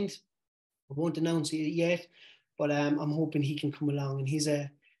in mind. I won't announce it yet, but I'm hoping he can come along. And he's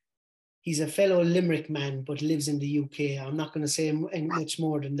a fellow Limerick man, but lives in the UK. I'm not going to say much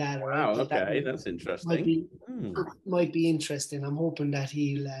more than that. Wow, right? okay, that's interesting. Might be interesting. I'm hoping that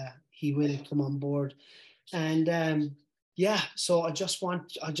he will come on board. And so I just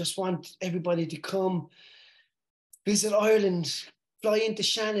want everybody to come visit Ireland, fly into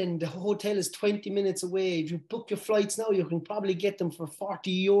Shannon. The hotel is 20 minutes away. If you book your flights now, you can probably get them for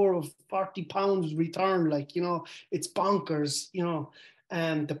 €40, £40 return. It's bonkers,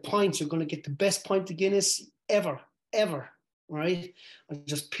 the pints, you're going to get the best pint of Guinness ever, right? And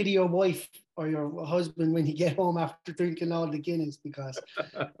just pity your wife or your husband when you get home after drinking all the Guinness, because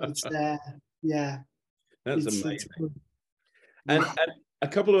it's, That's amazing. And a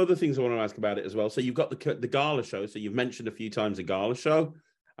couple of other things I want to ask about it as well. So you've got the gala show. So you've mentioned a few times a gala show.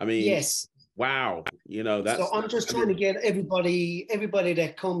 I mean, yes. Wow. That's. So I'm just trying to get everybody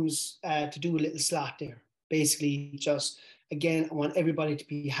that comes to do a little slot there. Basically, just again, I want everybody to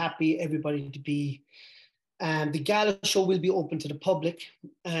be happy. Everybody to be. The gala show will be open to the public,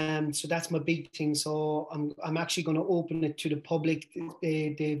 so that's my big thing. So I'm actually going to open it to the public.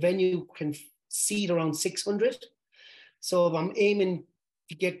 The venue can seat around 600. So if I'm aiming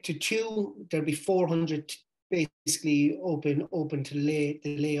to get to 2, there'll be 400 basically open to the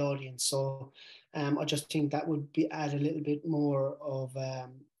lay audience. So I just think that would add a little bit more of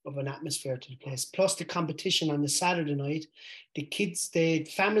an atmosphere to the place. Plus the competition on the Saturday night, the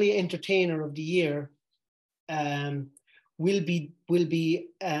family entertainer of the year will be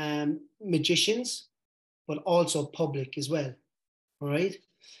magicians, but also public as well. All right,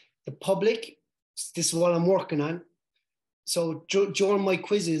 the public. This is what I'm working on. So during my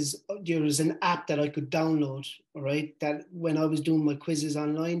quizzes, there was an app that I could download, all right? That when I was doing my quizzes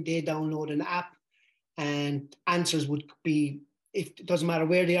online, they download an app, and answers would be, if it doesn't matter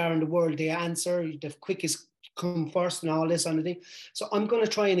where they are in the world, they answer, the quickest come first and all this kind of thing. So I'm going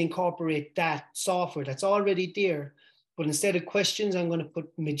to try and incorporate that software that's already there, but instead of questions, I'm going to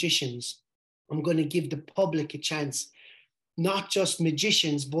put magicians. I'm going to give the public a chance, not just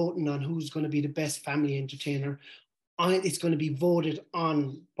magicians voting on who's going to be the best family entertainer. It's going to be voted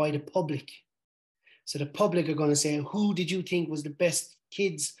on by the public. So the public are going to say, who did you think was the best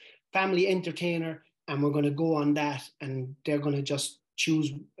kids family entertainer? And we're going to go on that, and they're going to just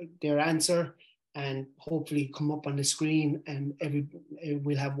choose their answer and hopefully come up on the screen, and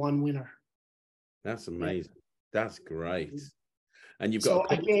we'll have one winner. That's amazing. Yeah. That's great. And you've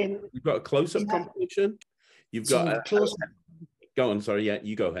got a close-up competition. You've got go on. Sorry. Yeah,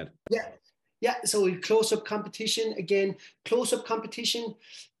 you go ahead. Yeah, so close-up competition, again, close-up competition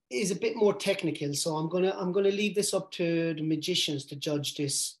is a bit more technical. So I'm gonna leave this up to the magicians to judge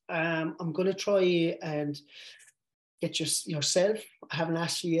this. I'm gonna try and get yourself. I haven't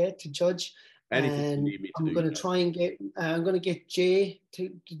asked you yet to judge. Anything you need me to I'm gonna try and I'm gonna get Jay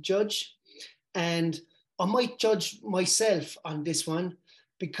to judge, and I might judge myself on this one,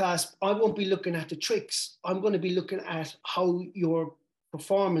 because I won't be looking at the tricks. I'm going to be looking at how your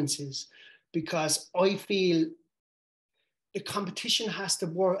performance is. Because I feel the competition has to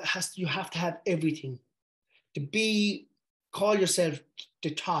work. You have to have everything to call yourself the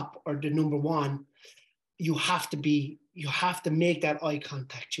top or the number one. You have to be you have to make that eye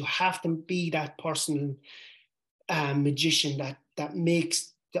contact. You have to be that personal magician that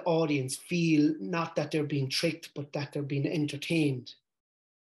makes the audience feel not that they're being tricked, but that they're being entertained.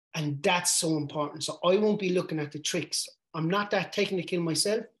 And that's so important. So I won't be looking at the tricks. I'm not that technical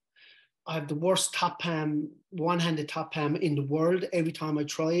myself. I have the worst top palm, one-handed top palm in the world. Every time I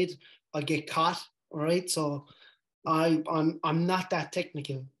try it, I get caught. All right. So I'm not that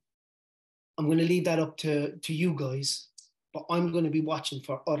technical. I'm going to leave that up to you guys, but I'm going to be watching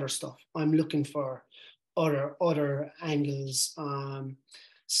for other stuff. I'm looking for other angles,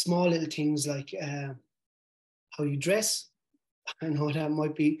 small little things like how you dress. I know that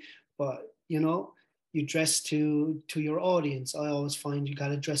might be, but you dress to your audience. I always find you got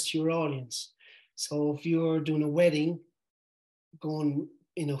to dress to your audience. So if you're doing a wedding, going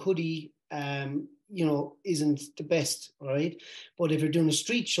in a hoodie, isn't the best, right? But if you're doing a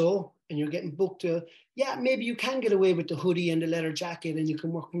street show and you're getting booked to, maybe you can get away with the hoodie and the leather jacket and you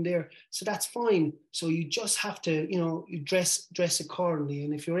can work from there. So that's fine. So you just have to, you dress accordingly.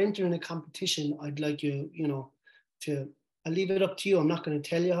 And if you're entering a competition, I'd like you, I'll leave it up to you. I'm not going to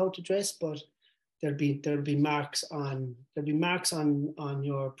tell you how to dress, but there'll be marks on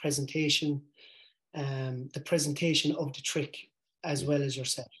your presentation, the presentation of the trick as well as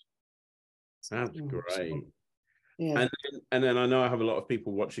yourself. That's great. So, yeah. And then I know I have a lot of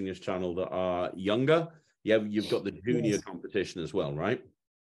people watching this channel that are younger. Yeah, you've got the junior competition as well, right?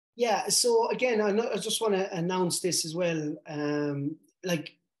 Yeah. So again, I just want to announce this as well.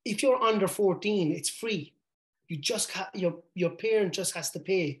 Like if you're under 14, it's free. You just your parent just has to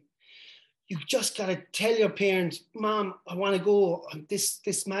pay. You just gotta tell your parent, Mom, I want to go.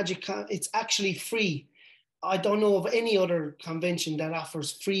 This magic, it's actually free. I don't know of any other convention that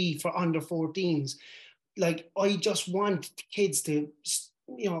offers free for under 14s. Like I just want kids to,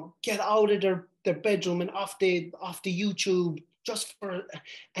 get out of their bedroom and off the YouTube just for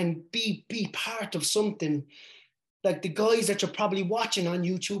and be part of something. Like the guys that you're probably watching on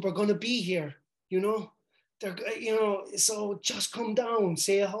YouTube are gonna be here. They're so just come down,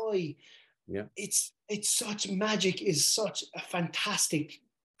 say hi. Yeah, it's such magic is such a fantastic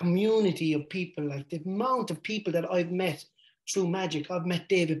community of people. Like the amount of people that I've met through magic. I've met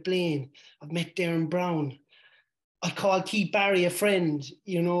David Blaine, I've met Darren Brown, I call Keith Barry a friend.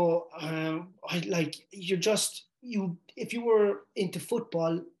 If you were into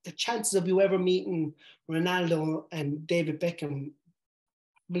football, the chances of you ever meeting Ronaldo and David Beckham,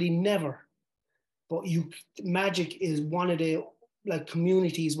 really never. But magic is one of the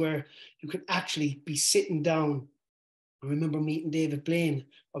communities where you can actually be sitting down. I remember meeting David Blaine.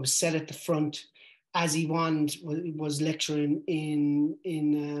 I was sat at the front as he was lecturing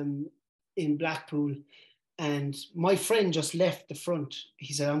in Blackpool, and my friend just left the front.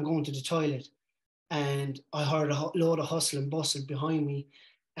 He said, "I'm going to the toilet," and I heard a load of hustle and bustle behind me,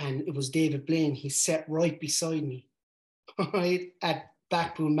 and it was David Blaine. He sat right beside me, right at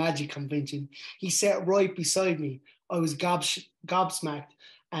Blackpool Magic Convention. He sat right beside me. I was gobsmacked.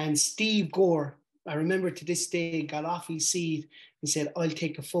 And Steve Gore, I remember to this day, got off his seat and said, "I'll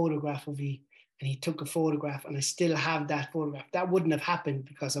take a photograph of you." And he took a photograph, and I still have that photograph. That wouldn't have happened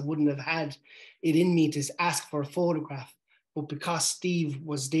because I wouldn't have had it in me to ask for a photograph. But because Steve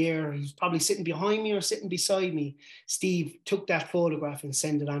was there, he was probably sitting behind me or sitting beside me. Steve took that photograph and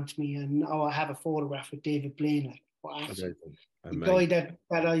sent it on to me. And now I have a photograph with David Blaine. Like, what? Amazing. The guy that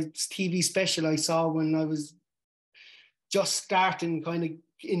TV special I saw when I was just starting kind of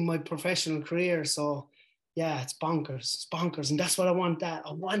in my professional career. So yeah, it's bonkers. It's bonkers. And that's what I want.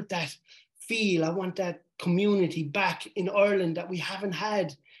 I want that feel. I want that community back in Ireland that we haven't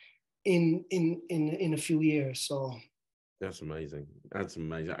had in a few years. So that's amazing. That's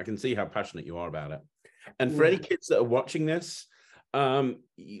amazing. I can see how passionate you are about it. And for any kids that are watching this,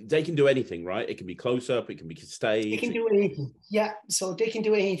 they can do anything, right? It can be close up, it can be stage. They can do anything. Yeah, so they can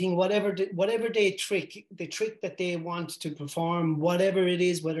do anything, whatever they trick, the trick that they want to perform, whatever it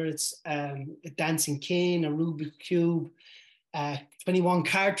is, whether it's a dancing cane, a Rubik's Cube, 21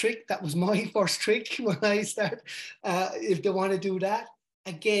 card trick. That was my first trick when I started. If they want to do that,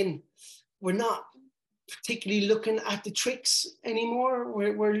 again, we're not particularly looking at the tricks anymore.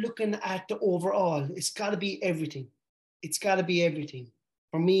 We're looking at the overall. It's got to be everything. It's got to be everything.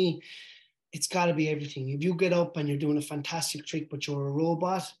 For me, it's got to be everything. If you get up and you're doing a fantastic trick, but you're a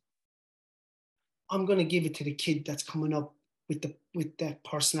robot, I'm going to give it to the kid that's coming up with that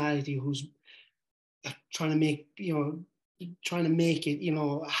personality, who's trying to make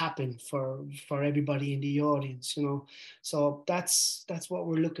it, happen for everybody in the audience, So that's what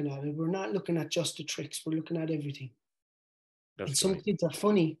we're looking at. We're not looking at just the tricks. We're looking at everything. And some kids are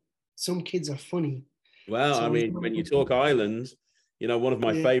funny. Some kids are funny. Well, I So mean, when you talk Ireland, you know, one of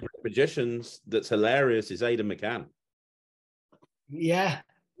my favorite magicians that's hilarious is Aidan McCann. Yeah.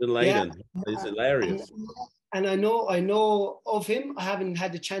 Little Aidan is hilarious. And I know of him. I haven't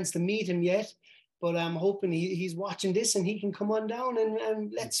had the chance to meet him yet, but I'm hoping he's watching this and he can come on down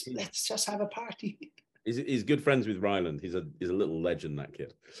and let's just have a party. He's good friends with Ryland. He's a little legend, that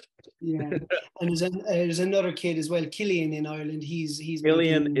kid. Yeah, and there's another kid as well, Killian in Ireland. He's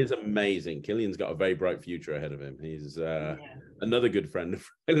Killian is amazing. Killian's got a very bright future ahead of him. He's another good friend of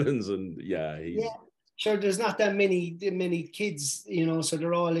Ryland's, and he's sure. There's not that many kids, you know, so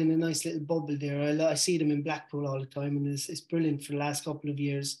they're all in a nice little bubble there. I see them in Blackpool all the time, and it's brilliant for the last couple of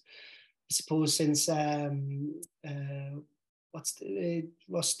years. I suppose since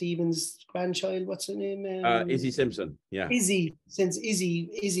Ross Stevens' grandchild, what's her name? Izzy Simpson. Yeah.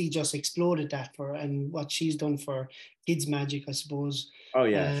 Izzy just exploded that and what she's done for kids magic, I suppose. Oh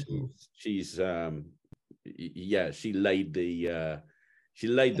yeah, she's she laid the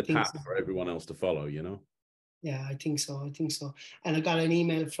path for everyone else to follow, you know. Yeah, I think so. And I got an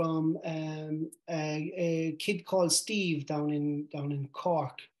email from a kid called Steve down in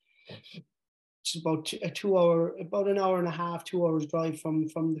Cork. It's about about an hour and a half, 2 hours drive from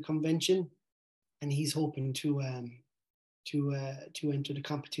the convention, and he's hoping to enter the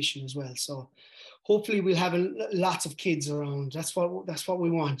competition as well. So hopefully we'll have lots of kids around. That's what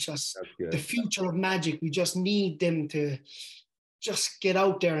we want. Just the future of magic. We just need them to just get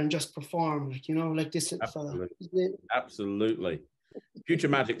out there and just perform, like, you know, like this. Absolutely. Future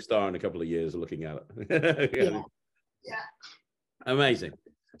magic star in a couple of years, looking at it. Yeah. Amazing.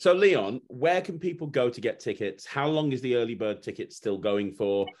 So, Leon, where can people go to get tickets? How long is the early bird ticket still going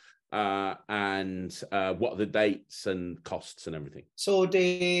for? And what are the dates and costs and everything? So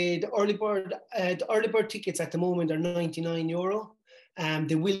the early bird tickets at the moment are €99.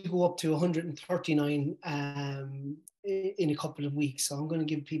 They will go up to 139 in a couple of weeks. So I'm going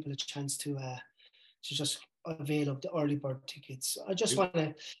to give people a chance to just avail of the early bird tickets. I just want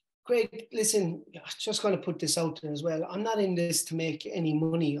to. Craig, listen, I'm just going to put this out there as well. I'm not in this to make any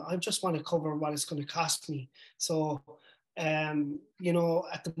money. I just want to cover what it's going to cost me. So, you know,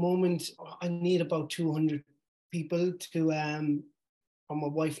 at the moment, I need about 200 people for my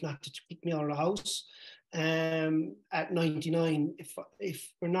wife not to kick me out of the house at 99.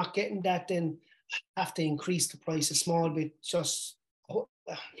 If we're not getting that, then I have to increase the price a small bit,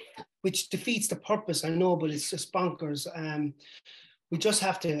 which defeats the purpose, I know, but it's just bonkers. We just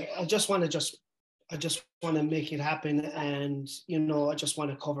have to. I just want to make it happen, and you know, I just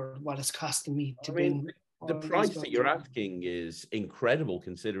want to cover what it's costing me to bring. The price that you're asking is incredible,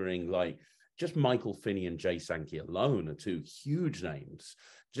 considering like just Michael Finney and Jay Sankey alone are two huge names.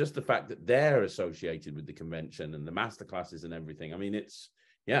 Just the fact that they're associated with the convention and the masterclasses and everything. I mean, it's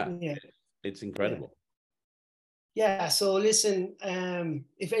incredible. Yeah. So listen,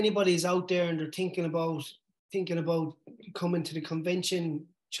 if anybody's out there and they're thinking about coming to the convention,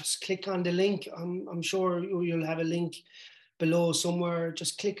 just click on the link. I'm sure you'll have a link below somewhere.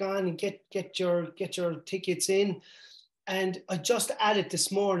 Just click on and get your tickets in. And I just added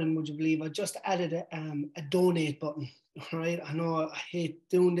this morning, would you believe? I just added a donate button. All right. I know I hate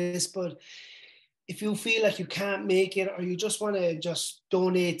doing this, but if you feel like you can't make it, or you just want to just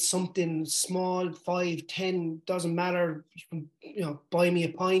donate something small, 5, 10, doesn't matter. You can, you know, buy me a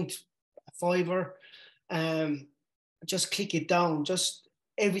pint, a $5. Just click it down. Just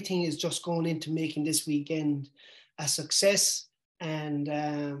everything is just going into making this weekend a success. And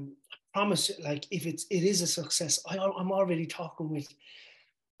I promise, like, if it is a success, I'm already talking with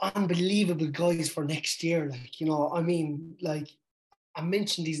unbelievable guys for next year. Like, you know, I mean, like, I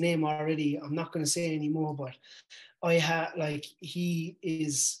mentioned his name already. I'm not going to say any more, but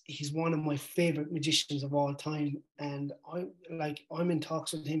he's one of my favorite magicians of all time. And I'm in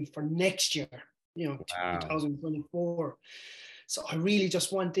talks with him for next year, you know, 2024. So I really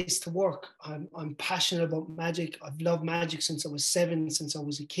just want this to work. I'm passionate about magic. I've loved magic since I was 7, since I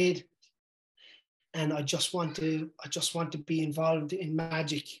was a kid. And I just want to be involved in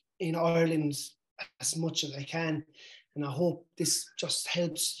magic in Ireland as much as I can. And I hope this just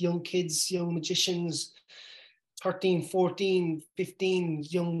helps young kids, young magicians, 13, 14, 15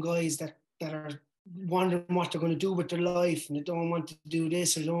 young guys that are wondering what they're going to do with their life, and they don't want to do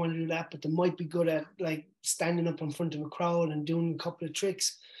this or don't want to do that, but they might be good at like standing up in front of a crowd and doing a couple of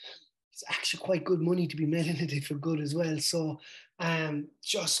tricks. It's actually quite good money to be made in it for good as well. So I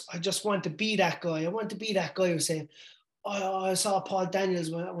just want to be that guy. I want to be that guy who say, I saw Paul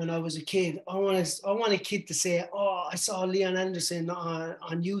Daniels when I was a kid. I want a kid to say, oh, I saw Leon Anderson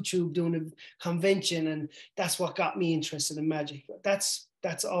on YouTube doing a convention, and that's what got me interested in magic. That's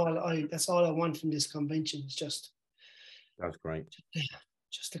all I want from this convention. It's just That's great.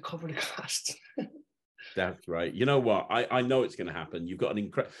 Just to cover the cost. That's right. You know what? I know it's going to happen. You've got an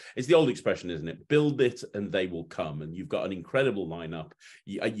incredible, it's the old expression, isn't it? Build it and they will come. And you've got an incredible lineup.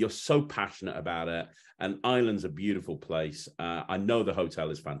 You're so passionate about it. And Ireland's a beautiful place. I know the hotel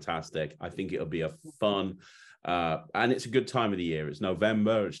is fantastic. I think it'll be a fun, and it's a good time of the year. It's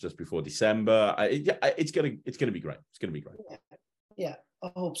November. It's just before December. It's gonna be great. It's gonna be great. Yeah,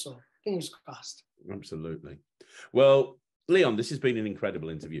 I hope so. Fingers crossed. Absolutely. Well, Leon, this has been an incredible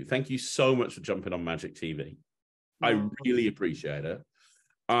interview. Thank you so much for jumping on Magic TV. I really appreciate it.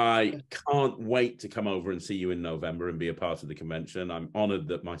 I can't wait to come over and see you in November and be a part of the convention. I'm honored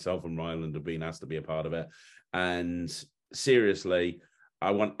that myself and Ryland have been asked to be a part of it. And seriously,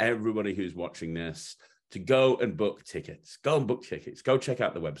 I want everybody who's watching this to go and book tickets. Go and book tickets. Go check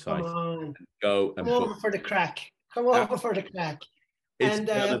out the website. Go and book. Over for the crack. Come over for the crack. And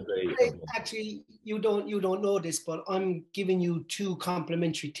actually, you don't know this, but I'm giving you 2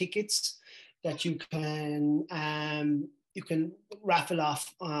 complimentary tickets that you can raffle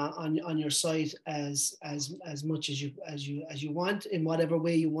off on your site as much as you want, in whatever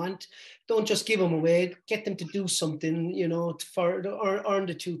way you want. Don't just give them away. Get them to do something, for earn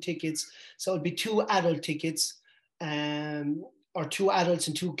the 2 tickets. So it'd be 2 adult tickets, or 2 adults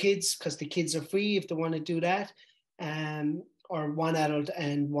and 2 kids, because the kids are free if they want to do that. Or 1 adult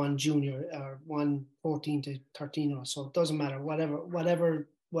and 1 junior, or 1 14 to 13 or so. It doesn't matter, whatever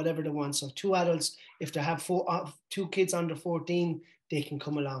they want. So 2 adults, if they have 2 kids under 14, they can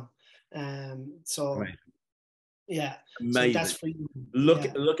come along. Amazing. Yeah, amazing. So that's for you.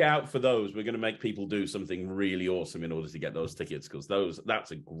 Look out for those. We're going to make people do something really awesome in order to get those tickets, because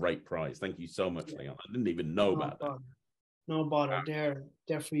that's a great prize. Thank you so much, Leon. I didn't even know about that. No bother.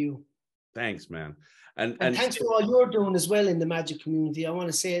 They're for you. Thanks, man. And thanks for all you're doing as well in the magic community. I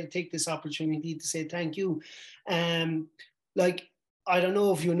want to take this opportunity to say thank you. I don't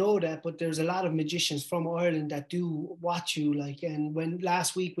know if you know that, but there's a lot of magicians from Ireland that do watch you. And when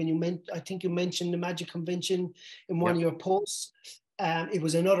last week, I think you mentioned the magic convention in one of your posts, it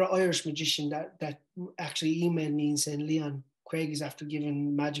was another Irish magician that actually emailed me and said, Leon, Craig is after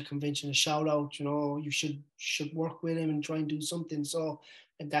giving magic convention a shout out. You should work with him and try and do something. So.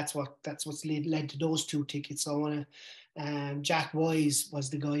 And that's what's led to those 2 tickets. So I want to, Jack Wise was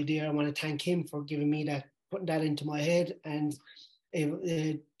the guy there. I want to thank him for giving me that, putting that into my head. And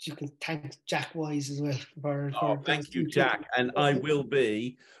you can thank Jack Wise as well. Thank you, Jack. And I will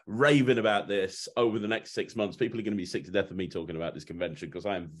be raving about this over the next 6 months. People are going to be sick to death of me talking about this convention, because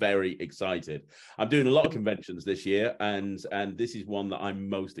I am very excited. I'm doing a lot of conventions this year, and this is one that I'm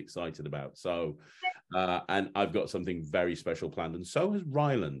most excited about. So, and I've got something very special planned, and so has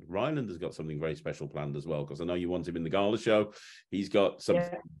Ryland. Ryland has got something very special planned as well, because I know you want him in the gala show. He's got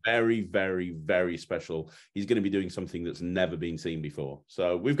something very, very, very special. He's going to be doing something that's never been seen before.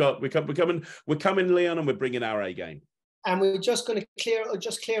 So we're coming, Leon, and we're bringing our A game. And we're just going to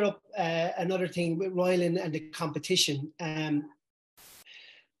clear up another thing with Ryland and the competition.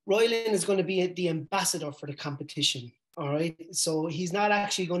 Ryland is going to be the ambassador for the competition. All right. So he's not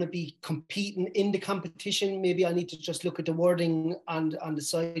actually going to be competing in the competition. Maybe I need to just look at the wording on the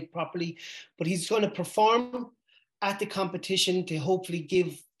site properly, but he's going to perform at the competition to hopefully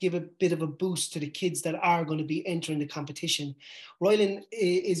give a bit of a boost to the kids that are going to be entering the competition. Ryland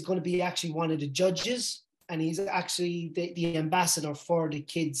is going to be actually one of the judges, and he's actually the ambassador for the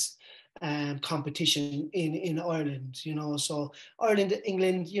kids competition in Ireland. So Ireland,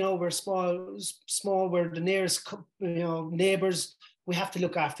 England, we're small, we're the nearest, neighbours. We have to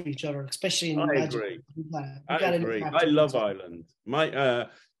look after each other, especially in magic. I agree. I love Ireland.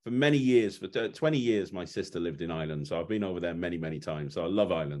 For many years, for 20 years, my sister lived in Ireland. So I've been over there many, many times. So I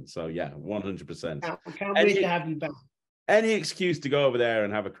love Ireland. So yeah, 100%. I can't wait to have you back. Any excuse to go over there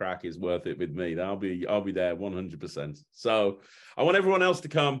and have a crack is worth it with me. I'll be there 100%. So I want everyone else to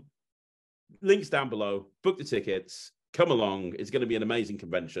come. Links down below. Book the tickets. Come along. It's going to be an amazing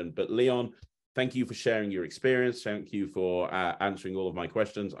convention. But Leon, thank you for sharing your experience. Thank you for answering all of my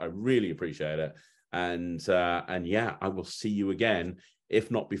questions. I really appreciate it. And yeah, I will see you again. If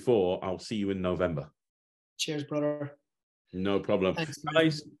not before, I'll see you in November. Cheers, brother. No problem. Thanks,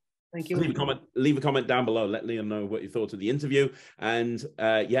 guys. Thank you. Leave a comment down below. Let Leon know what you thought of the interview. And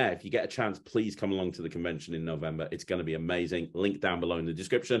yeah, if you get a chance, please come along to the convention in November. It's going to be amazing. Link down below in the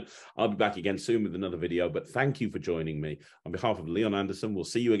description. I'll be back again soon with another video. But thank you for joining me. On behalf of Leon Anderson, we'll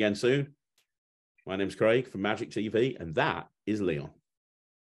see you again soon. My name's Craig from Magic TV, and that is Leon.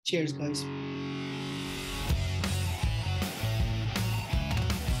 Cheers, guys.